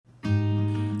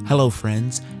Hello,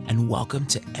 friends, and welcome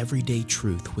to Everyday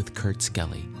Truth with Kurt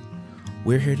Skelly.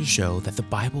 We're here to show that the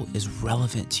Bible is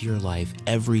relevant to your life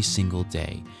every single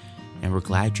day, and we're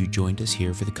glad you joined us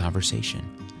here for the conversation.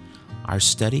 Our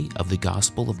study of the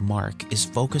Gospel of Mark is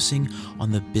focusing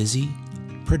on the busy,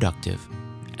 productive,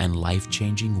 and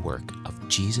life-changing work of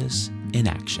Jesus in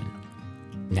action.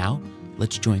 Now,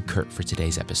 let's join Kurt for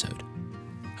today's episode.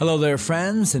 Hello there,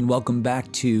 friends, and welcome back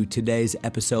to today's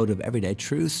episode of Everyday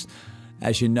Truth.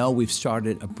 As you know, we've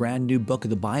started a brand new book of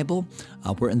the Bible.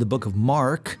 We're in the book of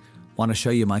Mark. I want to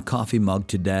show you my coffee mug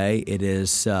today. It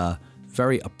is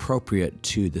very appropriate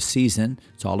to the season.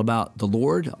 It's all about the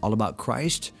Lord, all about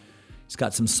Christ. It's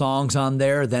got some songs on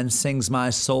there. Then sings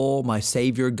my soul, my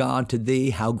Savior God to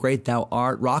thee. How great thou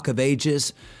art, Rock of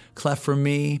ages, cleft for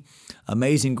me.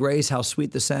 Amazing grace, how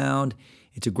sweet the sound.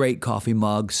 It's a great coffee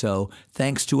mug, so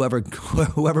thanks to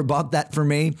whoever bought that for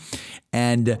me.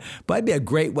 And might be a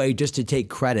great way just to take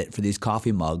credit for these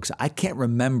coffee mugs. I can't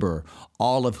remember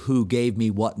all of who gave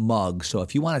me what mug, so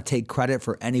if you want to take credit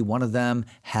for any one of them,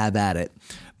 have at it.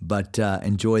 But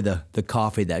enjoy the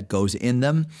coffee that goes in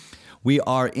them. We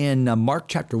are in Mark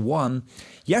chapter 1.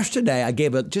 Yesterday, I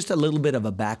gave just a little bit of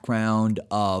a background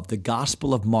of the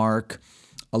Gospel of Mark,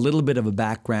 a little bit of a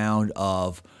background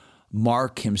of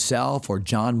Mark himself, or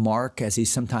John Mark, as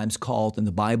he's sometimes called in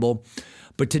the Bible.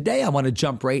 But today I want to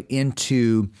jump right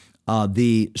into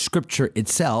the scripture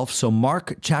itself. So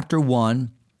Mark chapter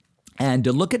 1, and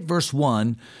to look at verse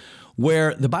 1,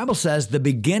 where the Bible says, the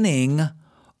beginning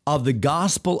of the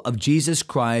gospel of Jesus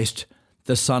Christ,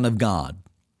 the Son of God.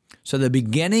 So the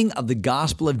beginning of the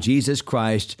gospel of Jesus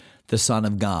Christ, the Son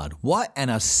of God. What an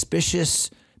auspicious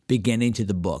beginning to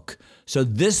the book. So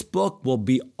this book will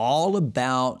be all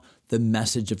about the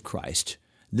message of Christ.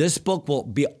 This book will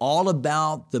be all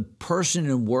about the person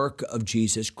and work of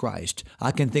Jesus Christ.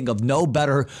 I can think of no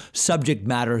better subject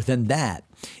matter than that.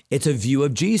 It's a view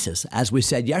of Jesus, as we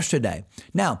said yesterday.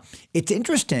 Now, it's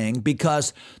interesting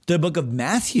because the book of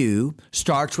Matthew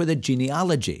starts with a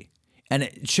genealogy, and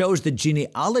it shows the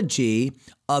genealogy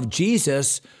of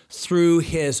Jesus through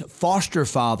his foster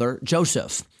father,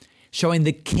 Joseph, showing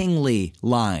the kingly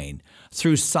line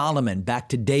through Solomon back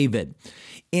to David.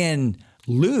 In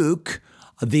Luke,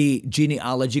 the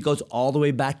genealogy goes all the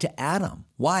way back to Adam.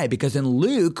 Why? Because in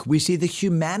Luke, we see the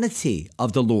humanity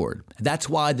of the Lord. That's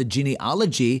why the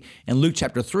genealogy in Luke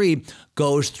chapter 3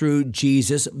 goes through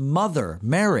Jesus' mother,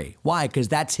 Mary. Why? Because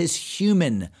that's his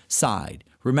human side.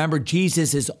 Remember,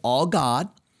 Jesus is all God,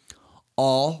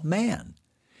 all man.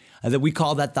 That we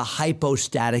call that the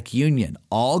hypostatic union,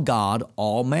 all God,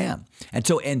 all man. And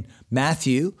so in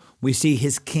Matthew, we see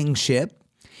his kingship.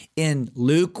 In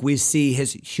Luke, we see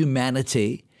his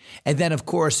humanity. And then, of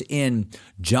course, in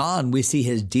John, we see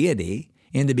his deity.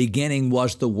 In the beginning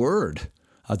was the Word,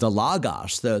 the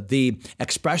Logos, the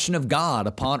expression of God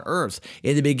upon earth.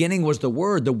 In the beginning was the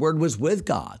Word. The Word was with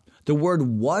God. The Word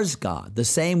was God. The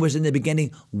same was in the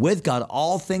beginning with God.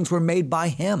 All things were made by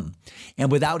him.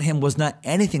 And without him was not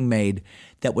anything made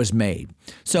that was made.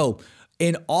 So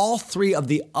in all three of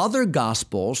the other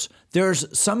Gospels, there's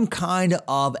some kind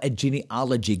of a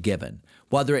genealogy given,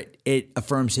 whether it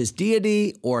affirms his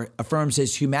deity or affirms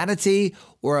his humanity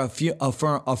or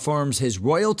affirms his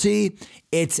royalty.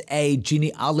 It's a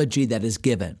genealogy that is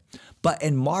given. But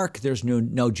in Mark, there's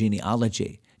no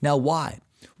genealogy. Now, why?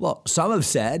 Well, some have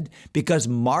said because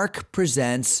Mark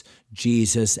presents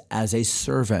Jesus as a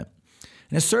servant.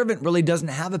 And a servant really doesn't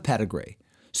have a pedigree.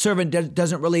 Servant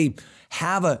doesn't really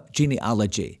have a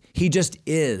genealogy. He just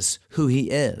is who he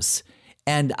is.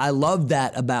 And I love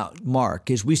that about Mark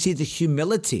is we see the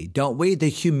humility, don't we? The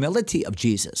humility of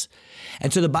Jesus.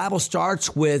 And so the Bible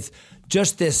starts with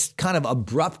just this kind of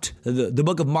abrupt, the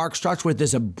book of Mark starts with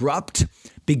this abrupt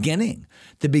beginning,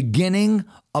 the beginning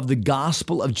of the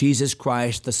gospel of Jesus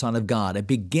Christ, the Son of God. It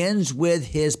begins with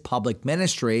his public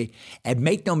ministry, and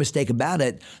make no mistake about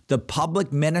it, the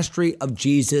public ministry of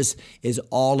Jesus is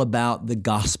all about the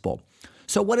gospel.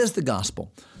 So what is the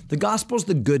gospel? The gospel is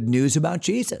the good news about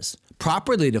Jesus.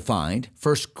 Properly defined,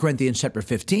 1 Corinthians chapter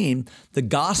 15, the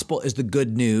gospel is the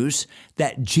good news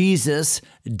that Jesus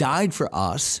died for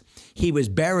us, he was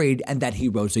buried, and that he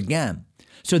rose again.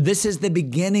 So this is the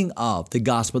beginning of the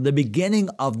gospel, the beginning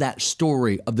of that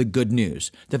story of the good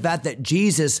news. The fact that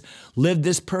Jesus lived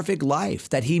this perfect life,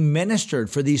 that he ministered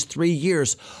for these 3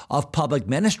 years of public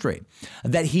ministry,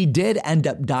 that he did end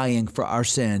up dying for our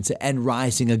sins and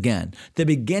rising again. The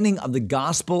beginning of the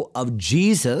gospel of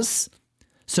Jesus.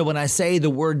 So when I say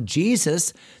the word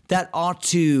Jesus, that ought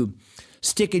to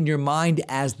stick in your mind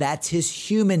as that's his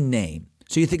human name.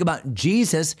 So you think about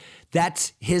Jesus,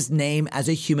 that's his name as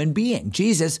a human being.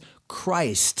 Jesus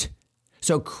Christ.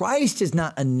 So Christ is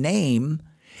not a name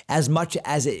as much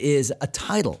as it is a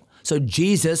title. So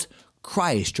Jesus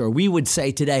Christ, or we would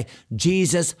say today,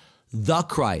 Jesus the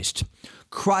Christ.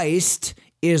 Christ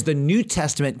is the New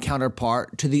Testament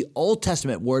counterpart to the Old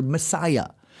Testament word Messiah.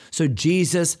 So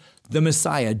Jesus the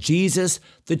Messiah, Jesus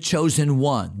the chosen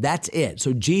one. That's it.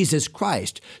 So Jesus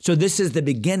Christ. So this is the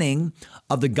beginning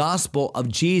of the gospel of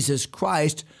Jesus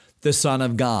Christ, the Son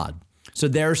of God. So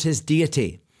there's his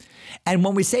deity. And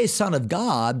when we say Son of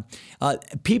God,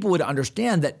 people would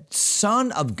understand that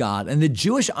Son of God, and the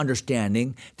Jewish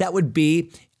understanding, that would be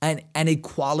an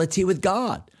equality with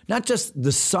God. Not just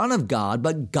the Son of God,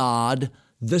 but God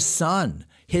the Son,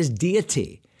 his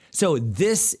deity. So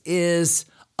this is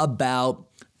about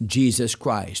Jesus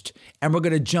Christ. And we're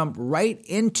going to jump right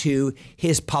into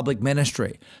his public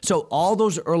ministry. So all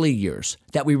those early years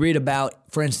that we read about,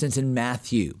 for instance, in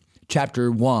Matthew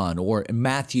chapter 1, or in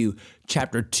Matthew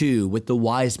chapter 2 with the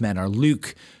wise men, or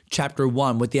Luke chapter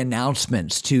 1 with the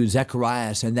announcements to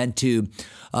Zacharias and then to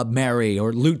Mary,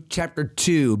 or Luke chapter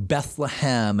 2,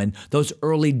 Bethlehem, and those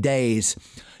early days.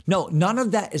 No, none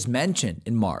of that is mentioned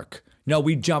in Mark. No,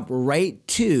 we jump right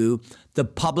to the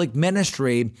public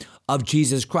ministry of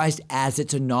Jesus Christ as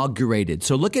it's inaugurated.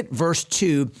 So look at verse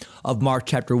 2 of Mark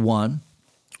chapter 1,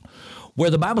 where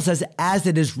the Bible says, "As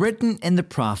it is written in the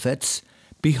prophets,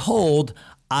 behold,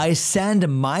 I send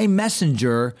my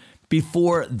messenger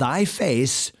before thy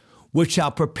face, which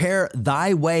shall prepare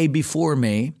thy way before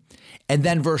me." And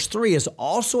then verse 3 is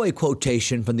also a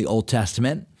quotation from the Old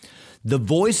Testament. "The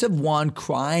voice of one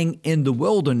crying in the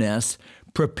wilderness,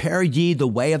 prepare ye the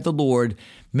way of the Lord,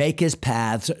 make his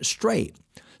paths straight."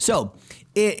 So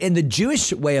in the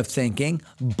Jewish way of thinking,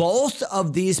 both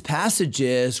of these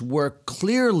passages were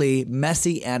clearly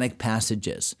messianic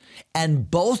passages.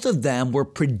 And both of them were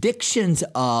predictions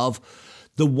of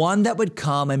the one that would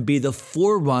come and be the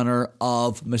forerunner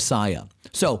of Messiah.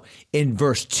 So in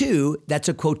verse 2, that's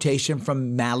a quotation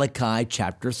from Malachi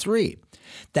chapter 3,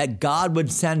 that God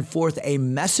would send forth a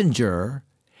messenger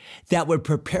that would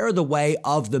prepare the way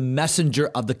of the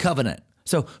messenger of the covenant.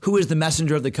 So who is the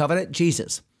messenger of the covenant?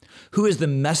 Jesus. Who is the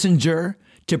messenger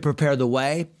to prepare the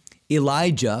way?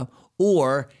 Elijah,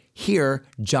 or here,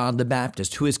 John the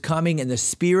Baptist, who is coming in the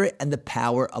spirit and the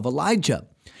power of Elijah.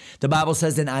 The Bible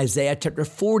says in Isaiah chapter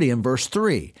 40 and verse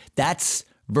 3, that's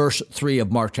verse 3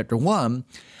 of Mark chapter 1,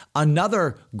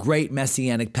 another great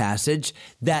messianic passage,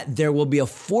 that there will be a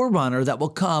forerunner that will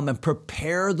come and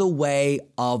prepare the way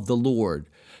of the Lord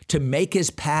to make his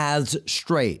paths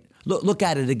straight. Look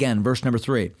at it again, verse number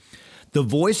 3. "The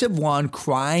voice of one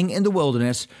crying in the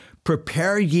wilderness,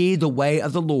 prepare ye the way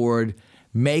of the Lord,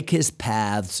 make his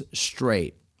paths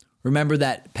straight." Remember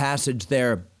that passage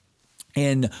there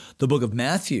in the book of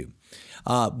Matthew,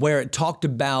 where it talked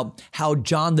about how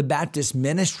John the Baptist's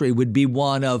ministry would be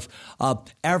one of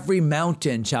every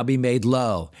mountain shall be made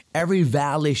low, every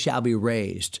valley shall be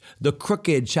raised, the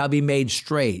crooked shall be made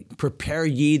straight, prepare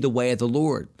ye the way of the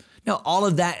Lord. Now, all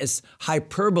of that is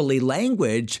hyperbole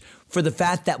language for the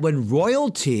fact that when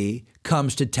royalty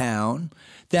comes to town,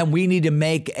 then we need to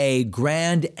make a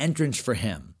grand entrance for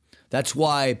him. That's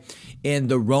why in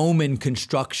the Roman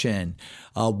construction,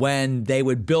 when they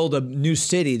would build a new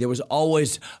city, there was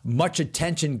always much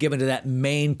attention given to that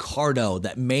main cardo,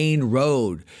 that main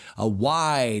road,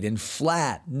 wide and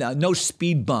flat, no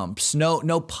speed bumps,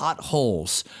 no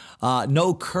potholes,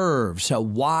 no curves,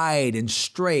 wide and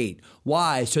straight.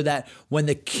 Why? So that when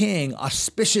the king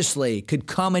auspiciously could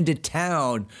come into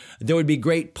town, there would be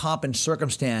great pomp and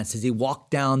circumstance as he walked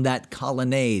down that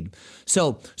colonnade.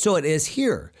 So it is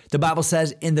here. The Bible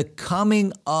says, in the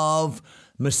coming of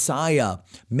Messiah,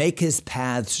 make his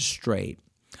paths straight,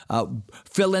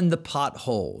 fill in the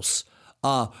potholes,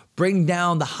 bring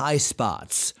down the high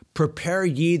spots, prepare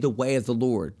ye the way of the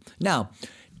Lord. Now,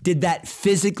 did that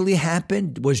physically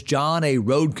happen? Was John a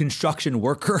road construction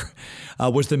worker?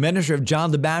 Was the ministry of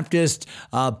John the Baptist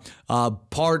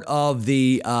part of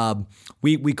the,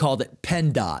 we called it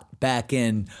PennDOT back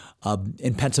in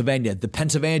Pennsylvania, the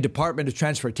Pennsylvania Department of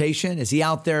Transportation? Is he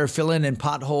out there filling in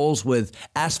potholes with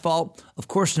asphalt? Of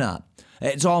course not.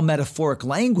 It's all metaphoric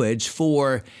language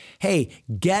for, hey,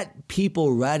 get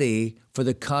people ready for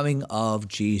the coming of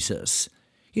Jesus.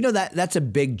 You know, that's a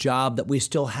big job that we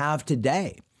still have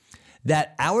today.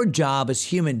 That our job as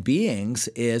human beings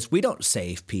is we don't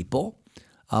save people.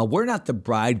 We're not the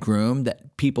bridegroom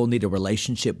that people need a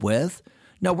relationship with.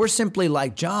 No, we're simply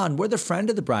like John. We're the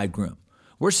friend of the bridegroom.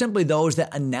 We're simply those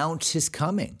that announce his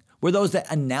coming. We're those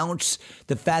that announce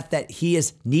the fact that he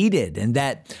is needed and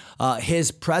that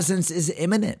his presence is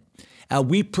imminent.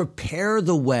 We prepare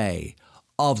the way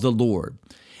of the Lord.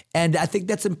 And I think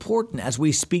that's important as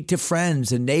we speak to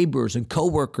friends and neighbors and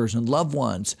coworkers and loved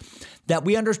ones, that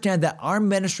we understand that our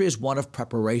ministry is one of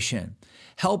preparation,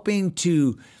 helping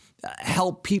to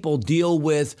help people deal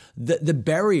with the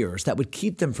barriers that would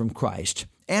keep them from Christ,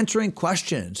 answering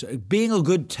questions, being a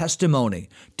good testimony,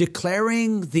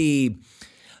 declaring the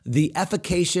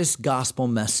efficacious gospel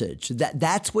message.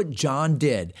 That's what John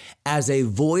did as a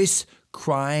voice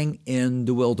crying in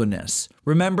the wilderness.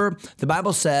 Remember, the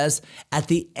Bible says at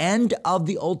the end of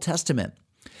the Old Testament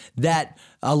that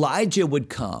Elijah would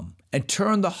come and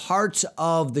turn the hearts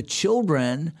of the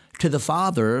children to the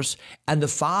fathers and the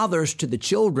fathers to the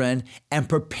children and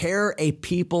prepare a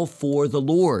people for the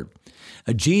Lord.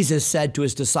 Jesus said to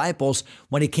his disciples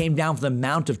when he came down from the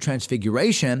Mount of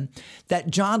Transfiguration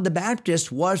that John the Baptist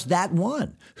was that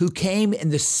one who came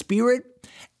in the spirit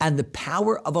and the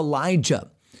power of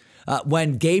Elijah.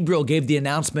 When Gabriel gave the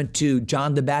announcement to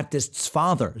John the Baptist's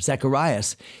father,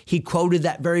 Zacharias, he quoted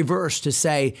that very verse to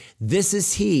say, "This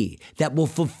is he that will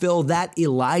fulfill that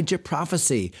Elijah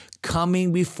prophecy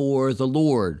coming before the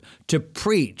Lord, to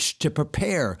preach, to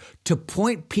prepare, to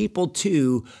point people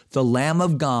to the Lamb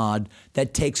of God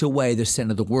that takes away the sin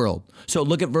of the world." So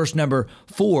look at verse number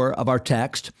 4 of our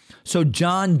text. So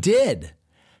John did.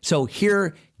 So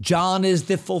here, John is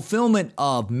the fulfillment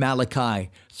of Malachi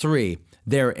 3.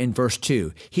 There in verse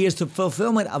 2. He is the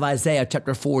fulfillment of Isaiah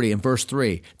chapter 40 in verse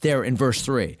 3, there in verse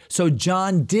 3. So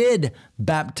John did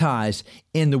baptize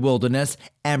in the wilderness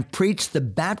and preach the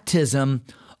baptism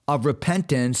of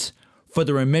repentance for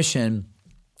the remission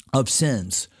of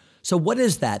sins. So what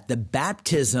is that? The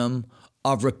baptism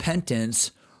of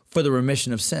repentance for the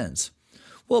remission of sins.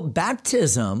 Well,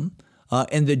 baptism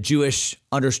in the Jewish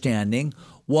understanding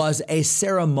was a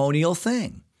ceremonial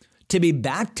thing. To be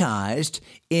baptized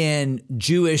in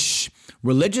Jewish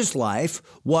religious life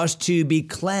was to be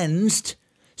cleansed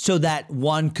so that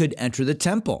one could enter the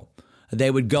temple. They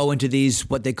would go into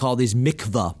what they call these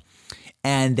mikvah,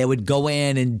 and they would go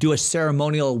in and do a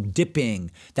ceremonial dipping.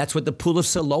 That's what the pool of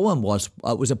Siloam was.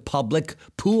 It was a public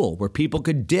pool where people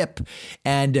could dip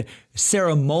and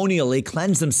ceremonially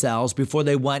cleanse themselves before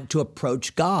they went to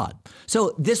approach God.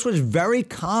 So this was very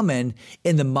common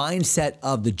in the mindset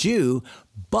of the Jew,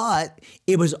 but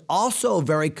it was also a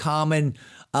very common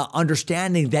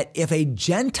understanding that if a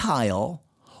Gentile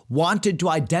wanted to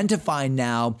identify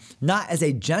now not as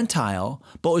a Gentile,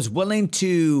 but was willing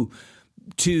to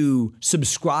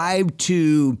subscribe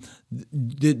to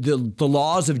the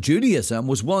laws of Judaism,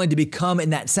 was willing to become,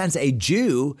 in that sense, a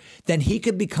Jew, then he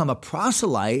could become a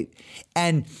proselyte,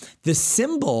 and the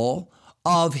symbol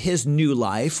of his new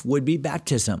life would be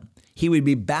baptism. He would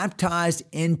be baptized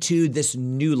into this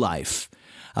new life.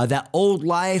 That old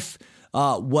life,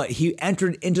 he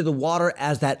entered into the water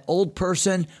as that old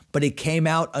person, but he came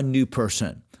out a new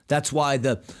person. That's why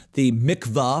the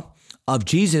mikvah of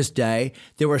Jesus' day,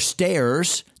 there were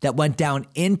stairs that went down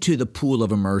into the pool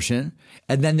of immersion,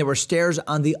 and then there were stairs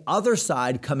on the other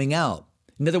side coming out.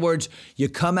 In other words, you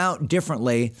come out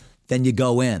differently than you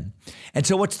go in. And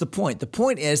so what's the point? The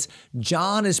point is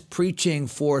John is preaching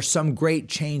for some great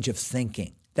change of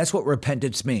thinking. That's what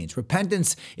repentance means.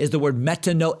 Repentance is the word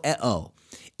metanoeo.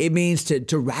 It means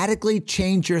to radically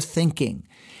change your thinking.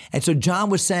 And so John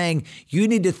was saying, you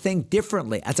need to think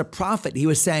differently. As a prophet, he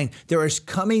was saying, there is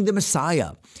coming the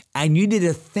Messiah, and you need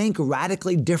to think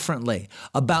radically differently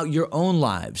about your own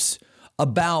lives,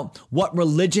 about what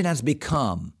religion has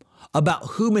become, about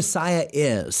who Messiah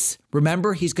is.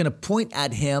 Remember, he's going to point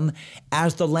at him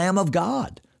as the Lamb of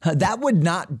God. That would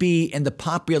not be in the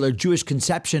popular Jewish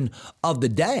conception of the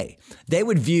day. They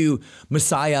would view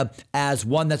Messiah as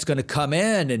one that's going to come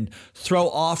in and throw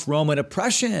off Roman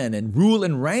oppression and rule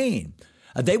and reign.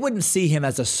 They wouldn't see him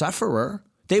as a sufferer.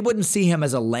 They wouldn't see him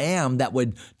as a lamb that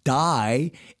would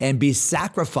die and be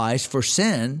sacrificed for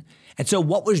sin. And so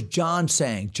what was John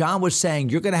saying? John was saying,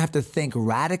 you're going to have to think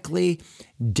radically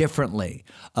differently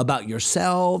about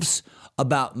yourselves,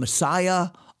 about Messiah,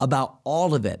 about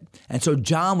all of it. And so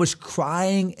John was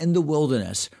crying in the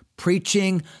wilderness,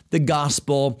 preaching the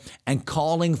gospel and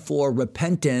calling for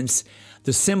repentance,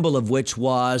 the symbol of which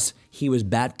was he was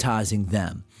baptizing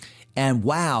them. And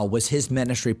wow, was his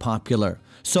ministry popular.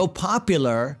 So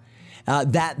popular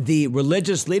that the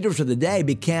religious leaders of the day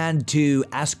began to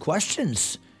ask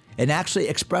questions and actually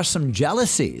express some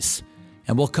jealousies.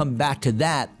 And we'll come back to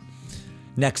that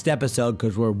next episode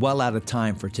because we're well out of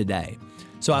time for today.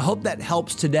 So I hope that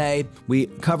helps today. We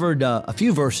covered a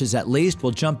few verses at least.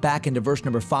 We'll jump back into verse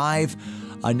number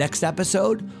 5 next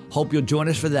episode. Hope you'll join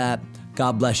us for that.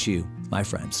 God bless you, my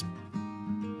friends.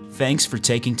 Thanks for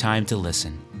taking time to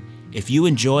listen. If you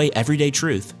enjoy Everyday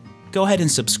Truth, go ahead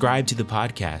and subscribe to the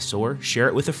podcast or share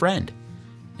it with a friend.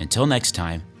 Until next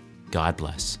time, God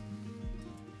bless.